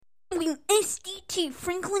KSDT,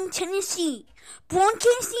 Franklin, Tennessee,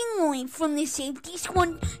 broadcasting live from the Safety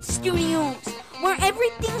Squad studios, where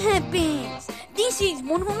everything happens. This is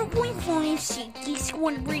 100.5 Safety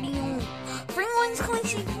Squad Radio, Franklin's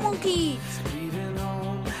Classic Monkeys. Leaving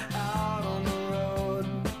home out on the road,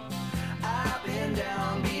 I've been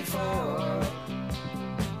down before.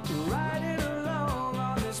 Riding along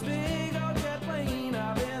on this big old jet plane,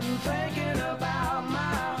 I've been thinking about my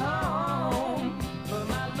home. But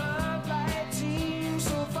my love light seems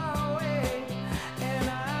so far away, and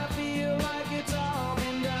I feel like it's all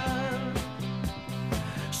been done.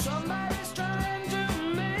 Somebody's trying to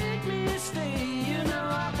make me stay, you know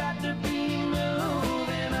I've got to be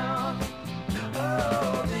moving on.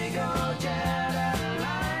 Oh, big old jet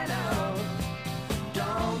airliner,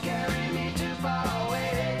 don't carry me too far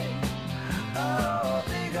away. Oh,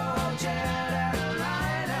 big old jet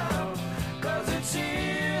airliner, 'cause it's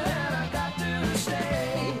here that I got to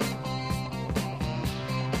stay.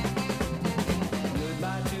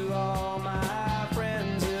 Goodbye to all my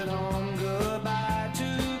friends at home, goodbye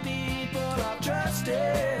to people I've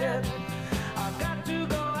trusted. I've got to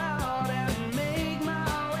go out and make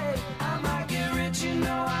my way. I might get rich, you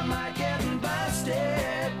know, I might get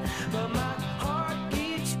busted, but my heart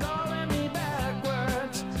keeps calling me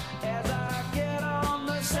backwards as I get on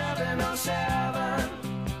the 707.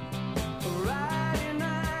 Riding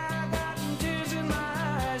high, got tears in my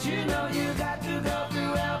eyes. You know you got to go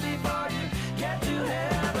through hell before you get to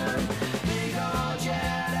heaven. Big old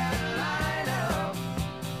jet airliner,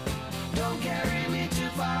 don't carry me too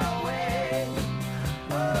far away.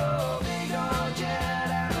 Oh, big old jet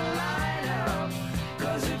airliner,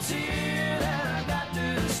 'cause it's here that I got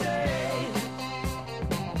to stay.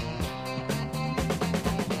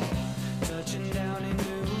 Touching down in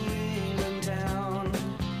New England town,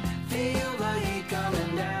 feel the heat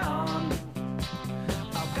coming down.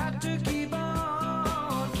 I've got to keep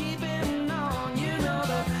on keeping on. You know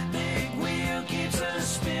the big wheel keeps us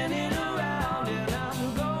spinning around, and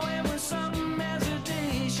I'm going with some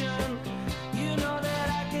hesitation. You know that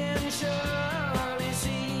I can surely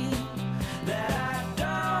see that I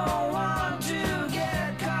don't want to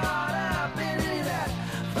get caught up in any of that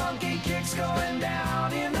funky kicks going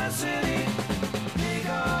down in the city. Big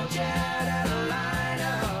old jet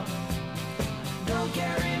airliner, don't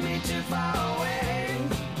carry me too far away.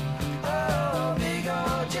 Oh, big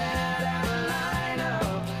old jet airliner,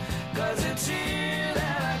 'cause it's here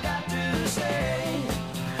that I got to stay.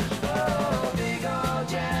 Oh, big old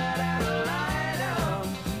jet airliner,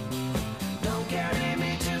 don't carry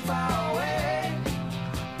me too far away.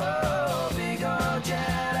 Oh, big old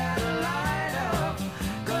jet airliner,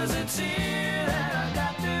 'cause it's here that I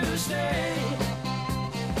got to stay.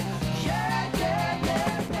 Yeah, yeah,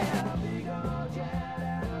 yeah, yeah. Big old jet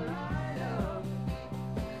airliner,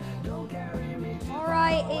 don't carry me too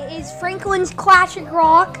Alright, it is Franklin's Classic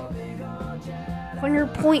Rock,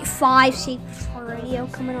 100.5 Safety Squad Radio,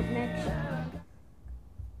 coming up next.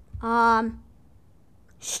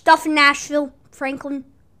 Stuff in Nashville, Franklin,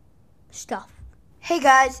 stuff. Hey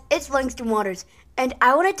guys, it's Langston Waters, and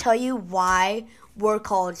I want to tell you why we're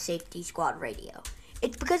called Safety Squad Radio.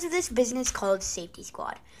 It's because of this business called Safety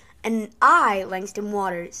Squad, and I, Langston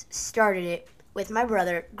Waters, started it with my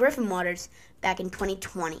brother, Griffin Waters, back in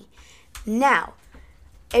 2020. Now,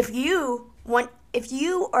 if you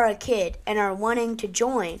are a kid and are wanting to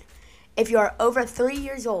join, if you are over 3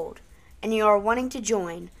 years old and you are wanting to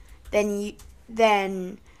join,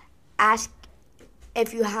 then ask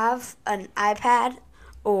if you have an iPad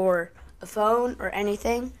or a phone or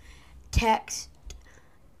anything, text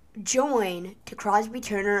join to Crosby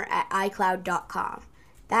Turner at iCloud.com.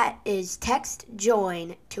 That is text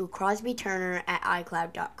join to Crosby Turner at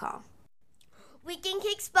iCloud.com. We can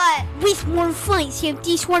kick butt. With more fun,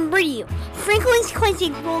 Safety Squad Radio, Franklin's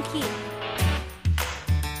Classic Rocky.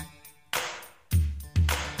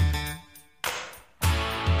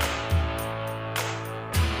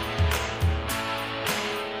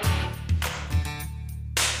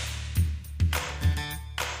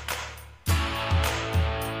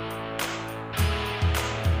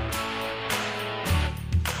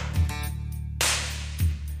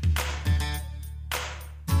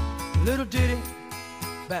 Little ditty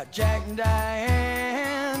about Jack and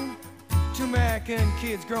Diane, two American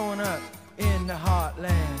kids growing up in the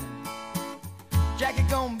heartland. Jackie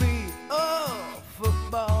gonna be a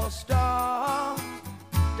football star,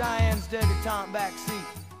 Diane's debutante backseat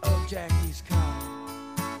of Jackie's car.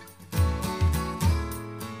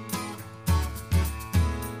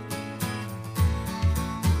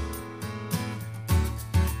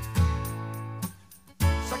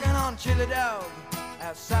 Sucking on chili dog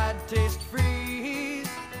outside Taste Freeze,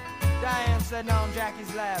 Diane sitting on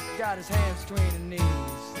Jackie's lap, got his hands between her knees.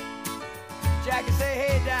 Jackie say,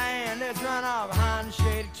 hey Diane, let's run off behind the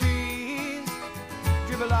shady trees.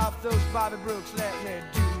 Dribble off those Bobby Brooks, let me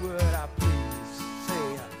do what I please.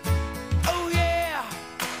 Say, oh yeah,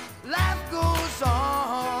 life goes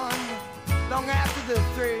on long after the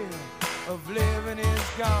thrill of living is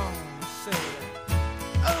gone. Say,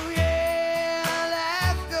 oh yeah,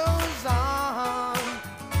 life goes on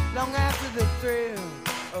long after the thrill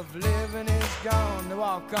of living is gone. To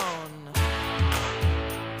walk on.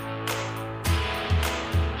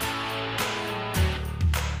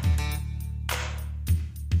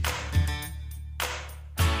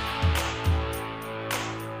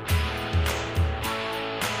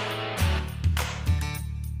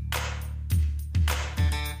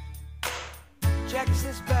 Jackie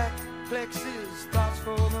sits back, collects his thoughts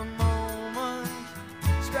for the moment,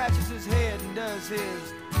 scratches his head and does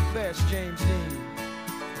his best James Dean.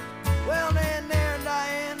 Well then there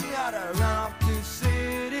Diane gotta run off to the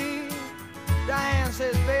city. Diane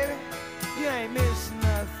says, baby, you ain't missing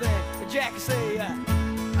nothing. But Jackie say,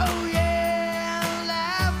 oh yeah,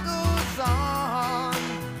 life goes on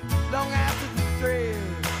long after the thrill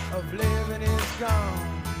of living is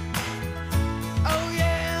gone. Oh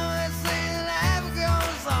yeah,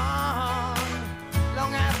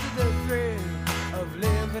 long after the thrill of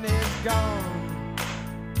living is gone.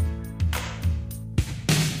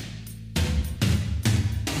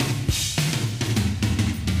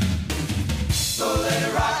 So let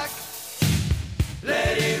it rock,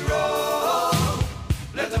 let it roll,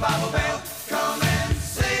 let the Bible bell come and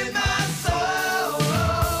save my soul.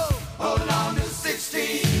 Hold on to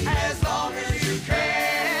 16 as long as you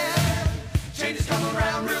can. Changes come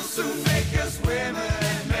around real soon, make us women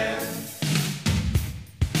and men.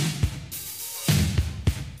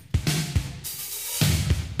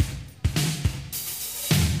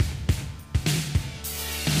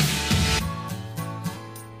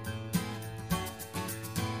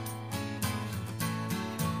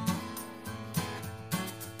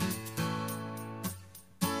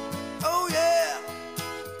 Oh yeah,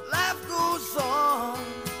 life goes on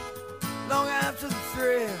long after the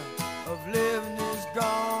thrill of living is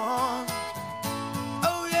gone.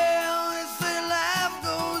 Oh yeah, we say life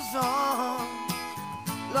goes on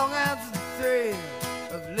long after the thrill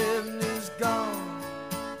of living is gone.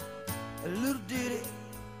 A little ditty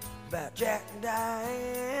about Jack and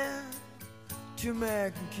Diane, two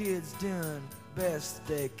American kids doing best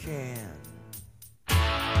they can.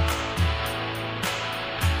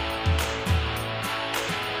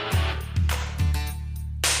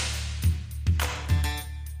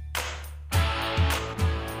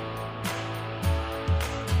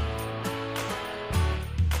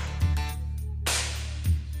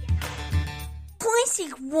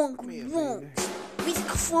 Classic Wonk Wonks with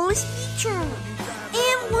Crosby Turner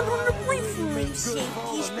and 100.5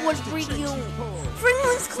 Safety Squad Radio.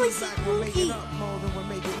 Friendly's Classic Wonky.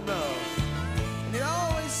 And it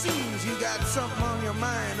always seems you got something on your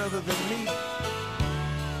mind other than me.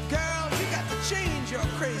 Girl, you got to change your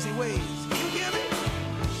crazy ways. You hear me?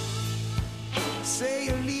 Say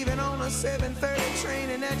you're leaving on a 7:30 train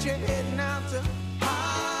and that you're heading out to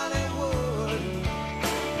Hollywood.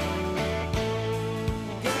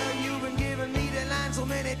 Girl, you've been giving me the line so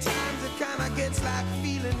many times it kinda gets like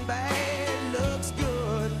feeling bad looks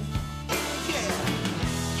good. Yeah.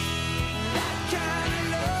 That kind of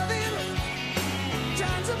loving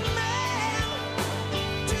turns a man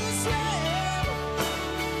to a slave.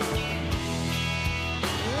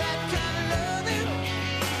 That kind of loving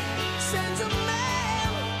sends a man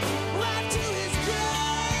right to his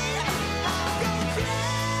grave. I go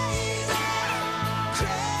crazy,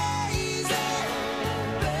 crazy,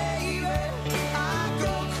 baby. I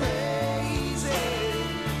go crazy.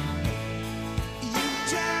 You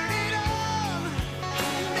turn it on,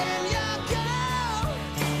 then you go.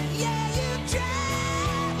 Yeah, you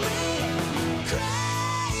drive me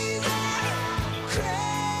crazy,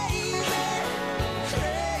 crazy,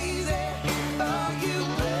 crazy. Oh, you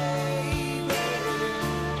baby.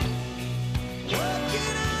 What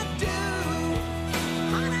can I do,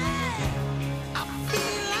 honey? I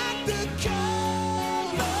feel like the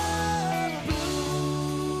color blue.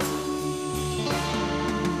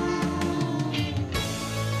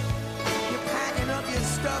 You're packing up your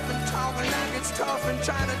stuff and talking like it's tough and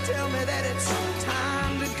trying to tell me that it's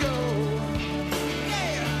time to go.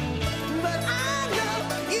 Yeah, but I know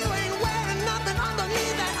you ain't wearing nothing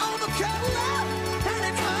underneath that overcoat, and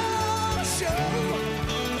it's all show.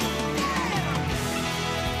 Yeah,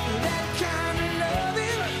 that kind of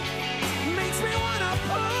loving makes me wanna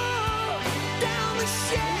pull down the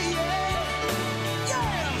shade.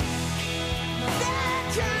 Yeah,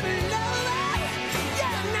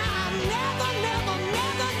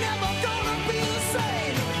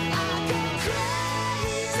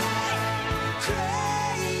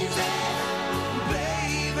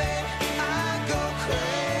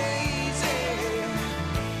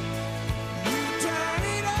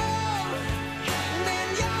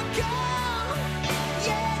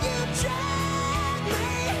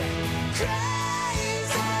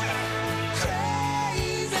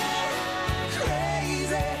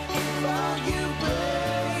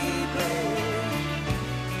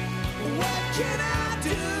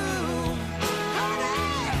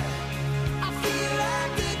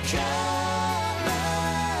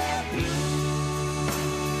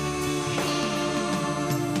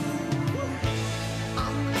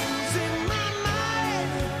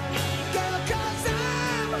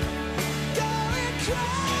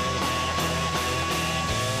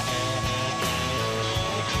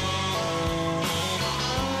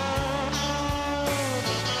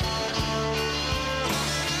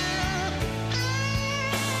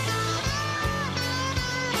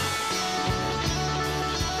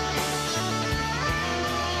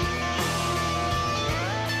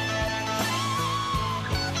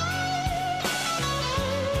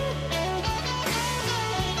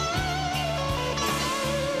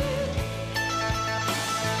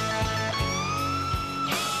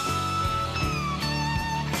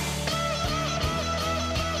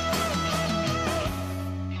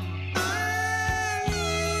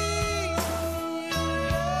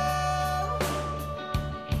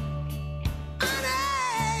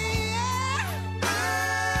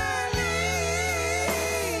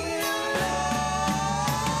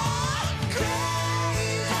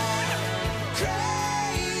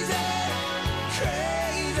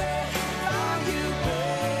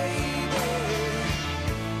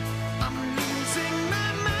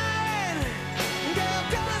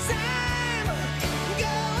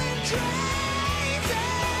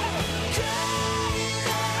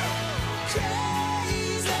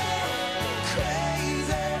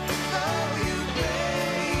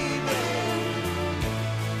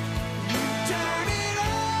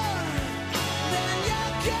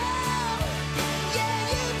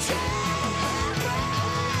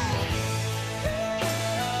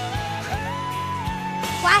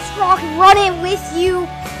 run it with you.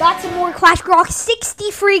 Got some more classic rock,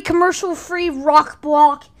 60 free, commercial free rock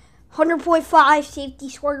block, 100.5 Safety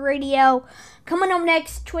Squad Radio. Coming up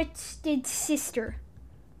next, Twisted Sister.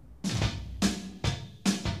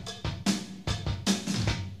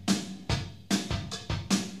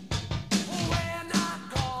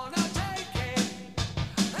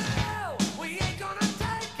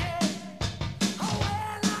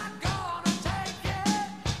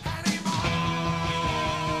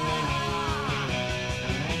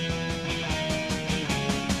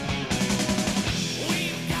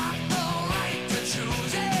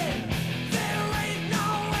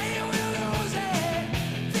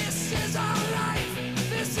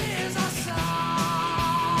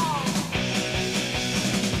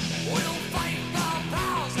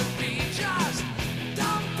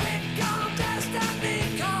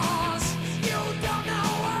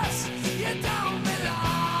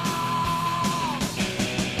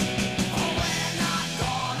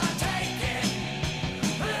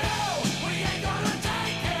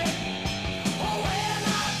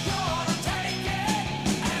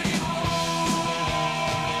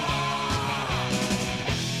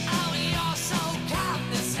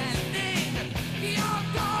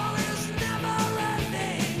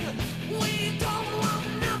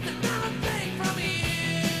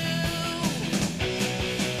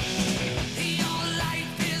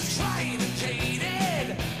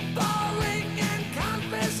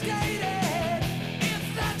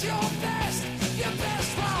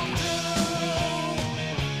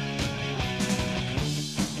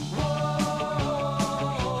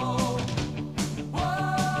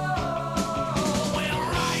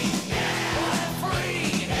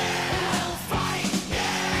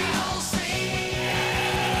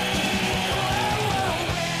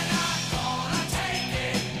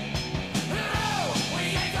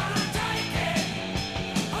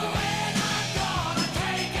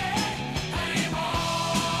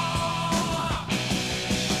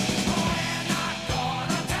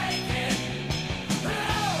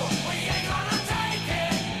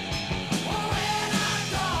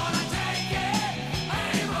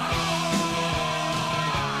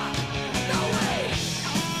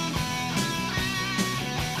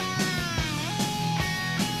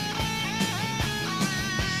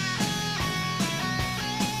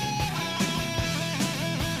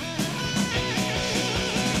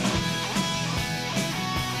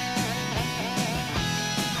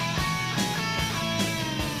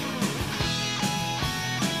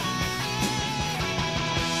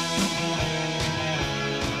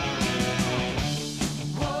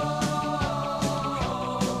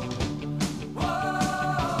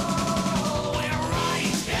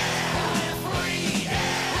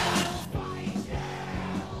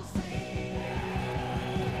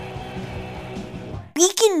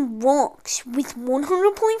 Weekend Rocks with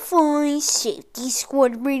 100.5 Safety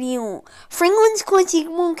Squad Radio. Franklin's Classic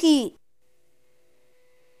Monkey.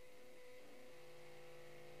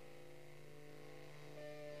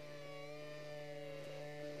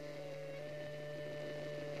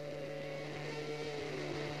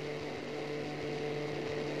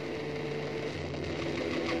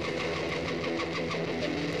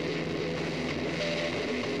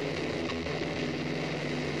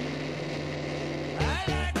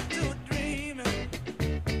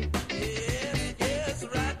 Yes,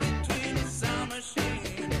 right between the sound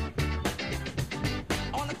machine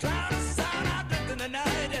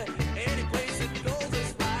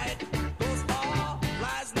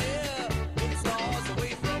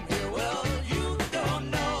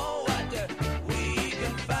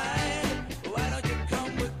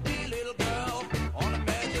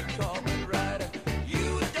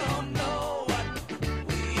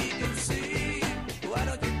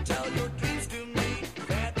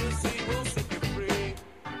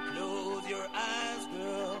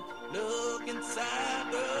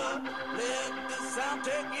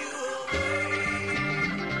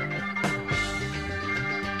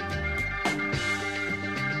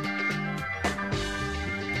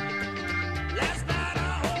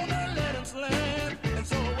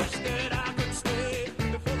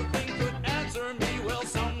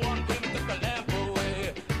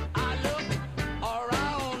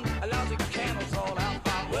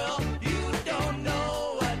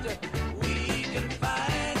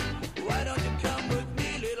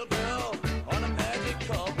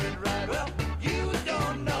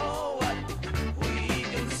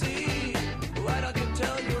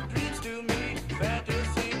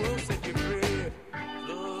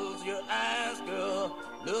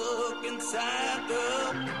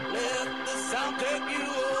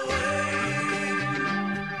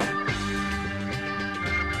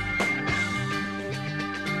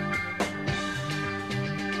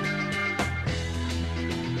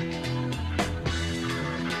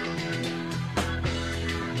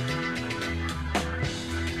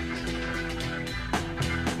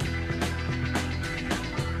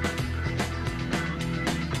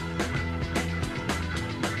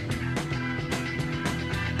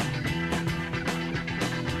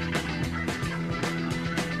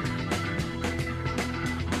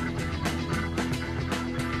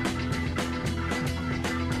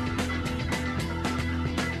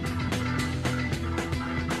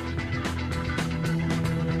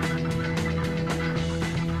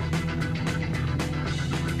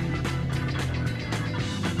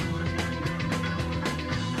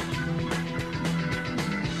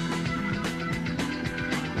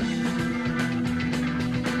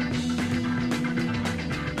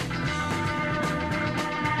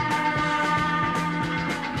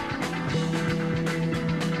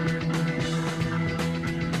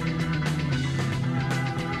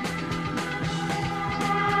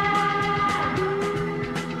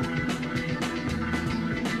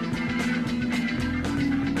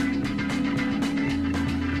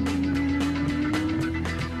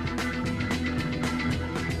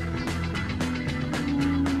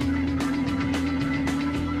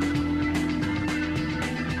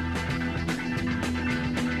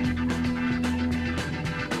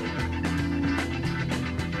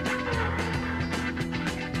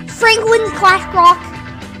Franklin's Clash Rock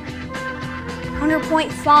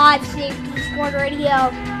 100.5 Safety Squad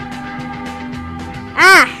Radio.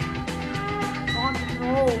 Rock and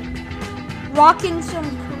roll. Rocking some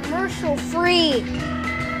commercial free.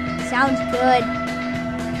 Sounds good.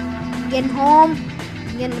 Getting home,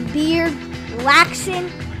 getting a beer,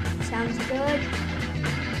 relaxing. Sounds good.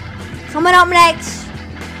 Coming up next,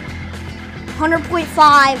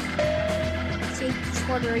 100.5 Safety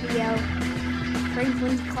Squad Radio.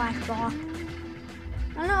 Franklin's Clash Rock.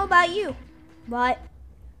 I don't know about you, but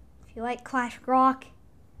if you like Clash Rock,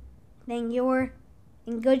 then you're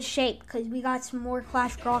in good shape because we got some more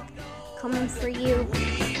Clash Rock coming for you.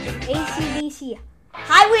 AC/DC,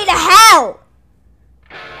 Highway to Hell!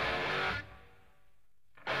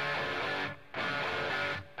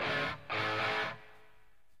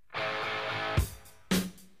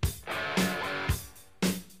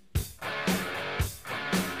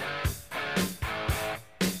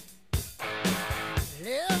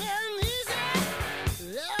 Living easy,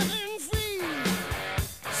 loving free.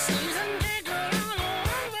 Season ticket on a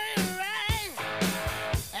one-way ride.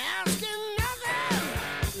 Asking nothing,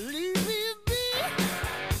 leave me be.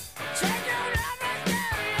 Take your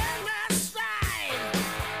everything in my stride.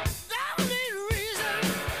 Don't need reason,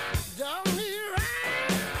 don't need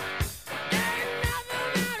rhyme. Ain't nothing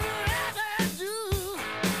I'd rather do.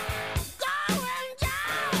 Going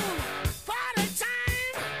down for the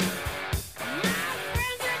time. My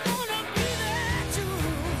friends are gonna be there too.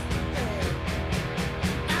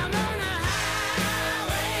 I'm on the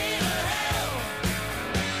highway to hell.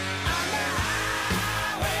 On the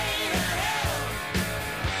highway to hell.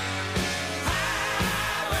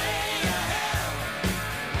 Highway to hell.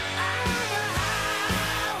 I'm on the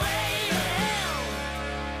highway to hell.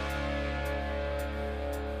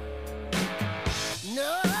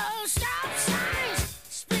 No stop signs,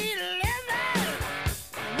 speed limit.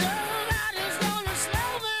 Nobody's gonna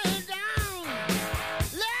slow me down.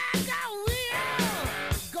 Like a wheel,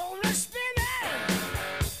 gonna spin it.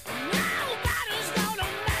 Nobody's gonna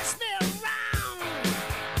mess me around.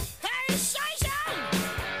 Hey, station,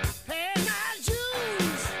 pay my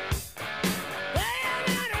dues. Playing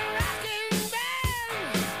in a rocking band.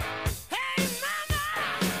 Hey, mama,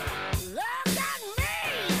 look at me.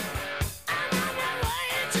 I'm on my way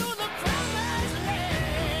to the promised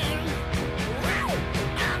land. Woo!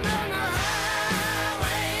 I'm on the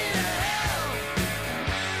highway to hell.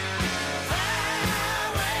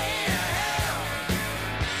 Highway to hell.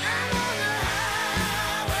 I'm on the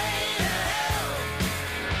highway to hell.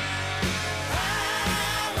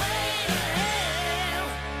 Highway to hell.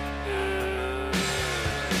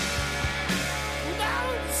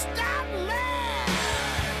 Don't stop me.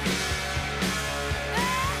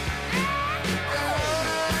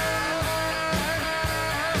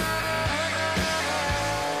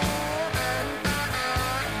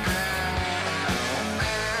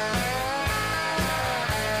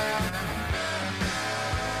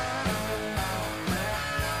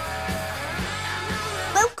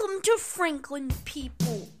 Welcome to Franklin,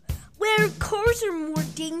 people, where cars are more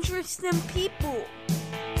dangerous than people.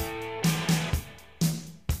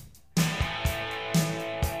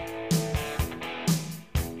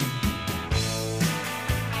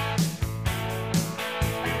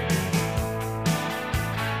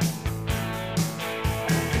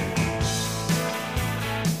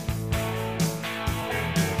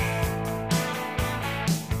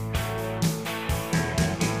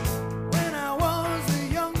 When I was a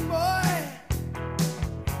young boy,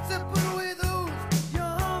 sipping with those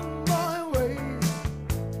young boy ways.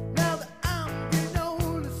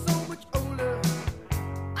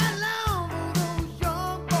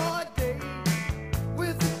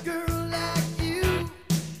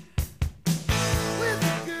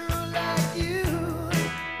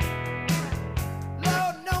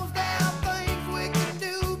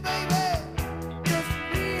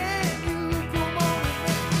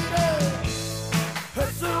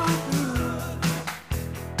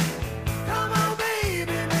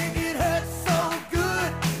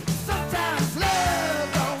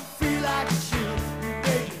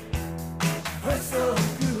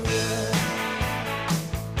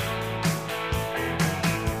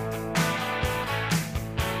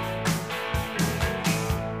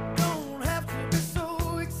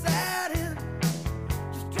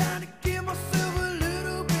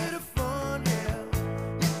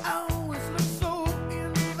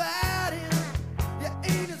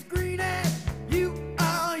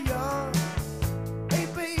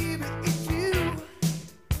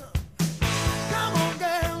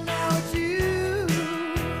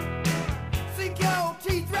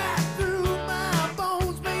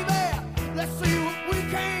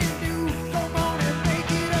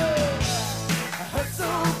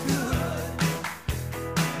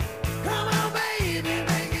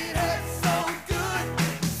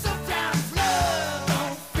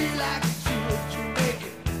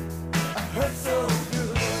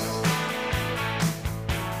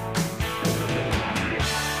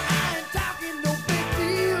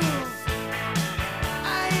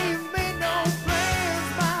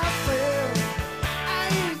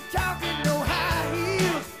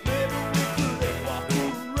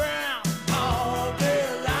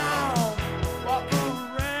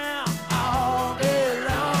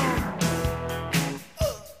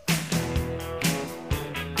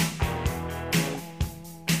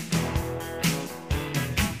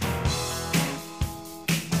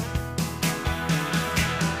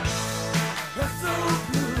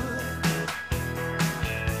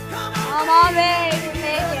 coming,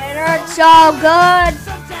 making it so good.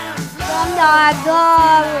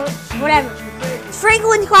 Sometimes, whatever. It's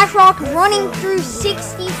Franklin's Clash Rock running through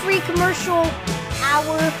 60 free commercial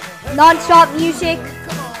hour, non-stop music,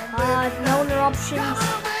 no interruptions.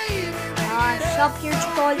 Sup here,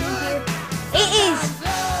 Charlie here. It is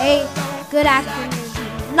a good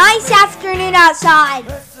afternoon. Nice afternoon outside.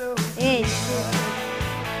 It is.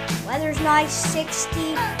 Weather's nice,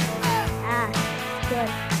 60. Good.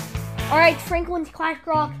 Alright, Franklin's Clash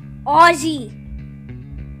Rock, Aussie.